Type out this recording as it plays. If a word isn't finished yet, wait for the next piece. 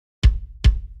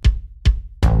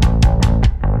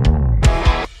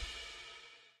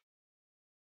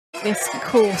this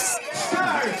course.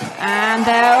 And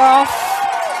they're off.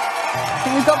 I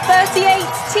think we've got 38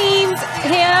 teams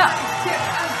here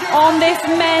on this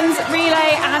men's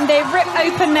relay, and they rip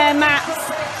open their mats.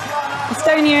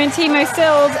 Estonia and Timo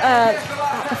Sild at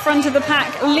the front of the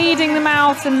pack, leading them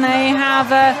out, and they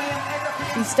have a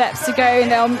few steps to go,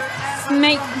 and they'll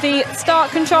make the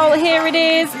start control. Here it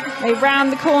is. They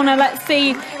round the corner. Let's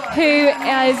see who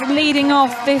is leading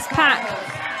off this pack.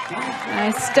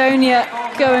 Estonia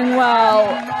going well.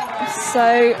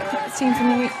 So the team from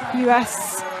the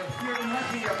US,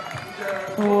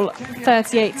 all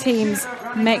 38 teams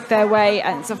make their way,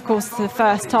 and it's of course the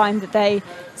first time that they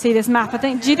see this map. Do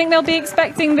you think they'll be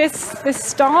expecting this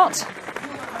start?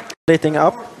 Splitting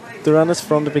up the runners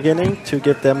from the beginning to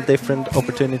give them different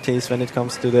opportunities when it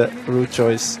comes to the route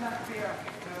choice.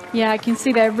 Yeah, I can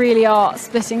see they really are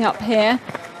splitting up here.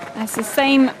 It's the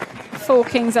same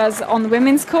forkings as on the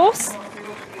women's course.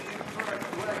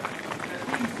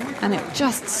 And it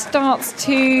just starts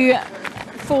to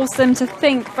force them to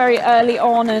think very early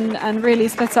on and really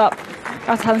split up.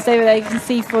 Hans David, they can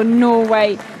see for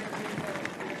Norway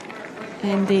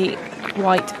in the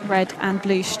white, red and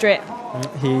blue strip. I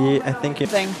think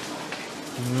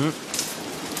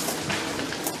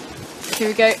Here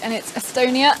we go, and it's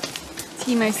Estonia.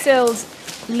 Timo Sild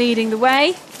leading the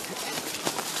way.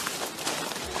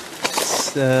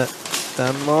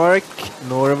 Denmark,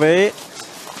 Norway,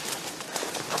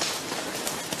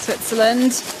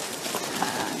 Switzerland,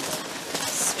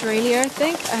 Australia, I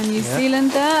think, and New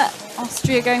Zealand there.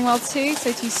 Austria going well too,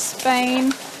 so to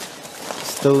Spain.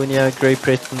 Estonia, Great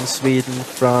Britain, Sweden,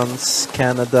 France,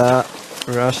 Canada,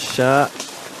 Russia,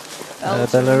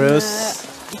 Belarus,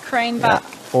 Ukraine back.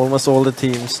 Almost all the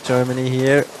teams. Germany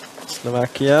here,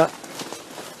 Slovakia,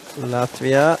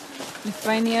 Latvia,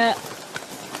 Lithuania,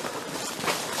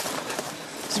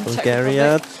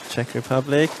 Bulgaria, Czech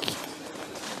Republic.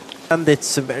 And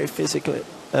it's a very physical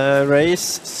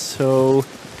race, so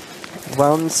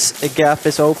once a gap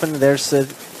is open, there's a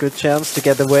good chance to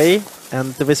get away,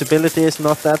 and the visibility is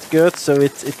not that good, so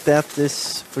that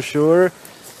is for sure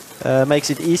makes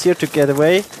it easier to get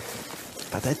away.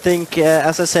 But I think,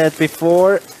 as I said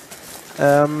before,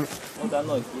 and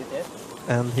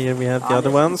here we have the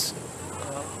other ones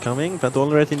coming, but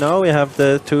already now we have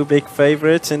the two big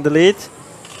favorites in the lead,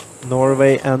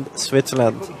 Norway and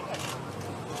Switzerland.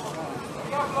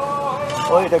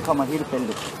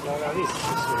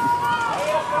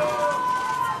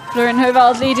 Florian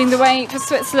Hovald leading the way for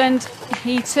Switzerland.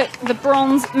 He took the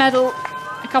bronze medal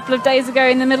a couple of days ago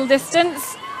in the middle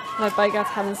distance, led by Gert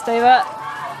Hallenstever.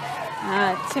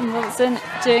 Tim Robertson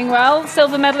doing well.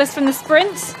 Silver medalist from the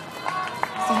sprint. So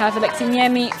we have Alexei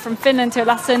Niemi from Finland, Theo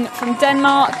Lassen from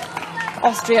Denmark,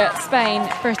 Austria, Spain,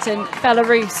 Britain,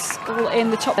 Belarus, all in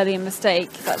the top. Early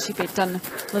mistake. It's actually been done a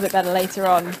little bit better later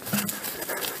on.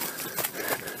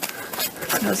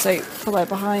 Also follow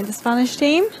behind the Spanish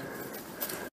team.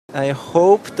 I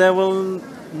hope they will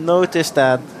notice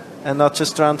that and not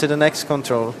just run to the next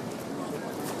control.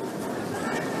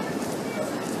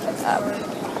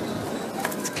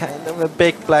 It's kind of a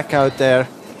big blackout there.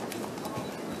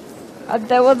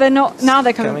 They're not. Now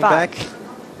they're coming back.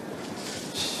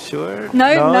 Sure.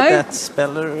 No. That's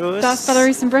Belarus. That's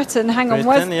Belarus and Britain. Hang on.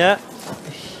 Britain, yeah.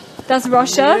 That's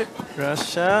Russia.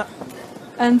 Russia.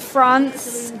 And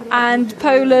France and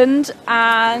Poland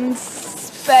and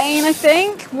Spain, I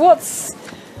think.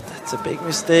 That's a big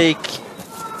mistake.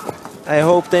 I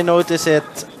hope they notice it.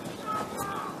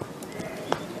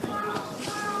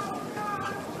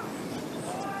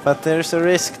 But there's a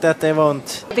risk that they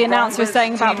won't. The announcer was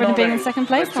saying about Britain being in second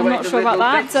place. I'm not sure about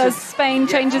that. So Spain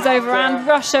changes over and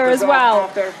Russia as well.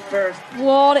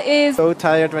 What is... So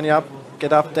tired when you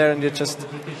get up there and you just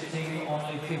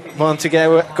want to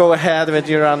go ahead with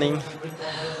your running.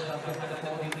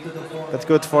 But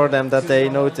good for them that they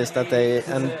noticed that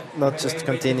and not just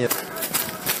continue.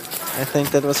 I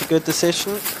think that was a good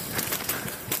decision.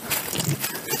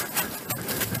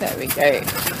 There we go.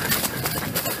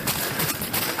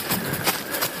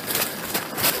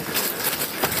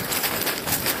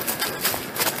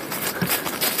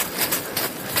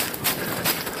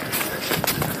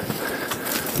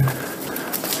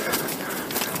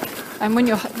 And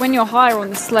when you're higher on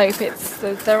the slope,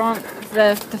 there aren't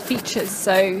the features,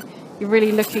 so you're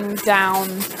really looking down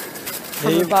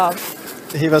from above.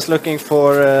 He was looking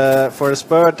for a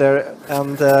spur there,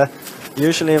 and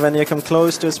usually when you come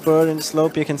close to a spur in the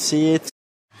slope, you can see it.